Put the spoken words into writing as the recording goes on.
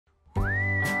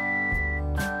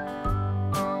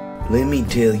Let me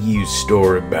tell you a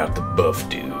story about the buff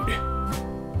dude.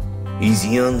 He's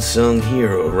the unsung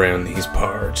hero around these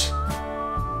parts.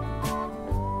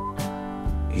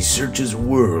 He searches the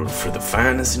world for the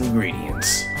finest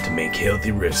ingredients to make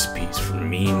healthy recipes for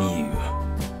me and you.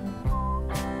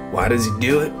 Why does he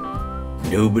do it?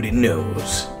 Nobody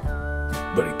knows.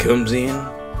 But he comes in,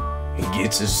 he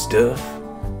gets his stuff,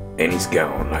 and he's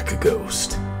gone like a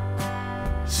ghost.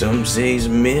 Some say he's a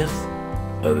myth,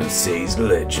 others say he's a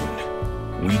legend.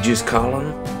 We just call him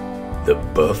the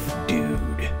Buff Dude.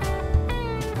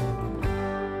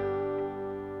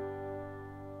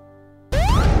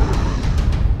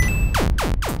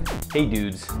 Hey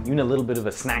dudes, you in a little bit of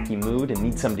a snacky mood and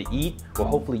need something to eat? Well,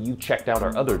 hopefully you checked out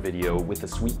our other video with the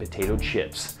sweet potato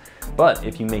chips. But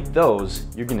if you make those,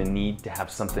 you're gonna need to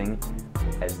have something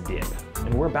as dip.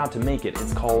 And we're about to make it.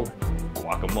 It's called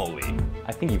guacamole.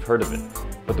 I think you've heard of it.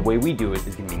 But the way we do it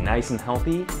is gonna be nice and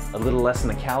healthy, a little less in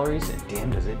the calories, and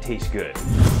damn does it taste good.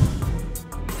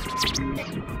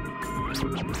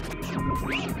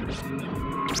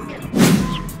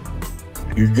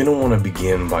 You're gonna want to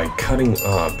begin by cutting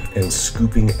up and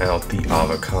scooping out the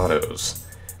avocados.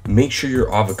 Make sure your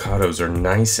avocados are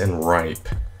nice and ripe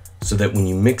so that when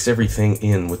you mix everything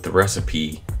in with the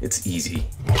recipe, it's easy.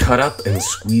 Cut up and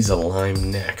squeeze a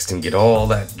lime next and get all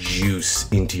that juice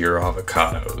into your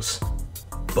avocados.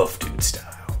 Buff Dude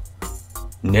style.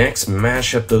 Next,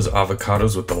 mash up those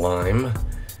avocados with the lime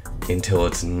until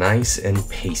it's nice and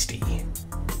pasty.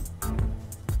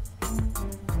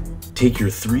 Take your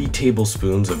 3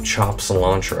 tablespoons of chopped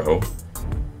cilantro,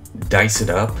 dice it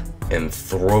up, and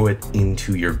throw it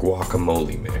into your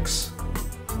guacamole mix.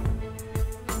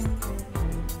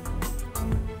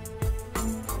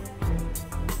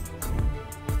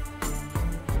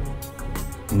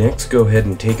 Next, go ahead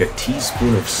and take a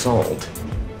teaspoon of salt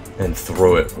and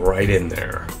throw it right in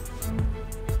there.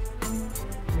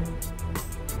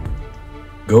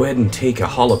 Go ahead and take a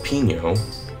jalapeno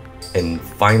and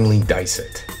finely dice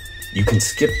it. You can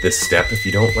skip this step if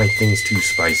you don't like things too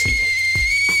spicy.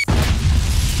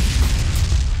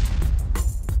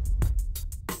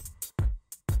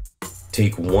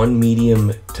 Take 1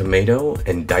 medium tomato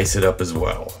and dice it up as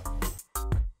well.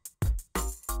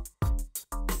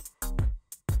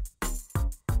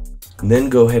 And then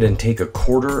go ahead and take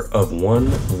 1/4 of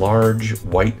 1 large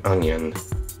white onion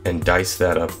and dice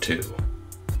that up too.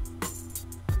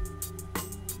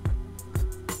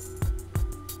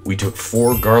 We took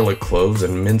 4 garlic cloves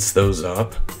and minced those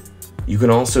up. You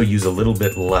can also use a little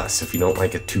bit less if you don't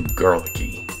like it too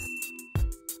garlicky.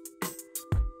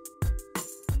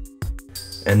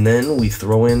 And then we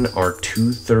throw in our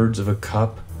 2/3 of a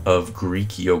cup of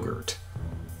Greek yogurt.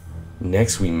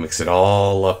 Next we mix it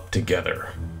all up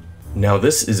together. Now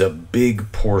this is a big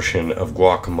portion of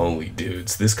guacamole,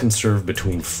 dudes. This can serve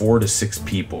between 4 to 6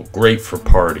 people, great for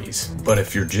parties. But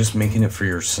if you're just making it for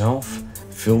yourself,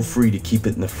 feel free to keep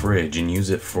it in the fridge and use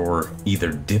it for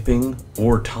either dipping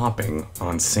or topping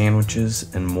on sandwiches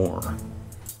and more.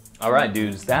 Alright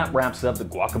dudes, that wraps up the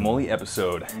guacamole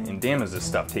episode. And damn is this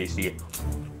stuff tasty.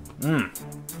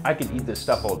 I could eat this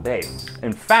stuff all day.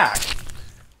 In fact,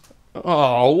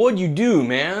 oh, what'd you do,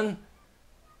 man?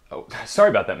 Oh, sorry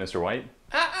about that, Mr. White.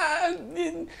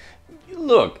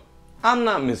 Look, I'm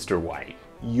not Mr. White.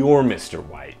 You're Mr.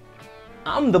 White.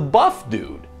 I'm the buff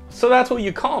dude, so that's what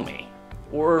you call me.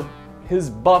 Or his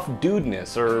buff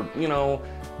dudeness, or, you know,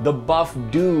 the buff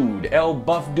dude, El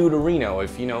Buff Duderino,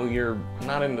 if, you know, you're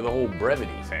not into the whole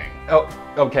brevity thing. Oh,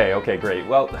 okay, great.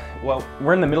 Well,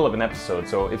 we're in the middle of an episode,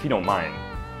 so if you don't mind.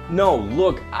 No,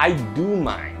 look, I do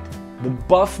mind. The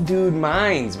buff dude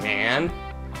minds, man.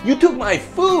 You took my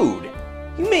food.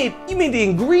 You made the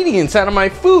ingredients out of my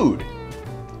food.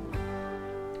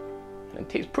 It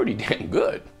tastes pretty damn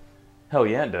good. Hell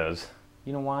yeah, it does.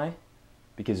 You know why?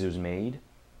 Because it was made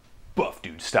Buff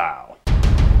Dude style.